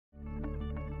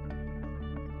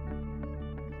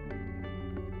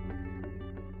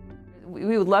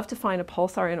we would love to find a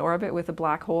pulsar in orbit with a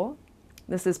black hole.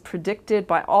 This is predicted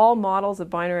by all models of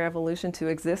binary evolution to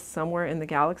exist somewhere in the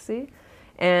galaxy.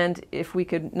 And if we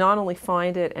could not only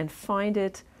find it and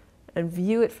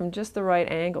view it from just the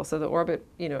right angle, so the orbit,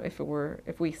 you know, if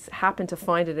we happen to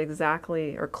find it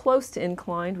exactly or close to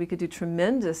inclined, we could do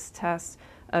tremendous tests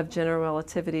of general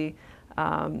relativity,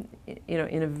 you know,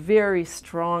 in a very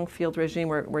strong field regime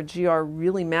where GR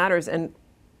really matters, and,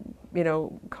 you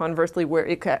know, conversely, where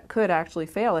it could actually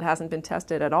fail, it hasn't been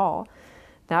tested at all.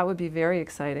 That would be very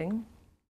exciting.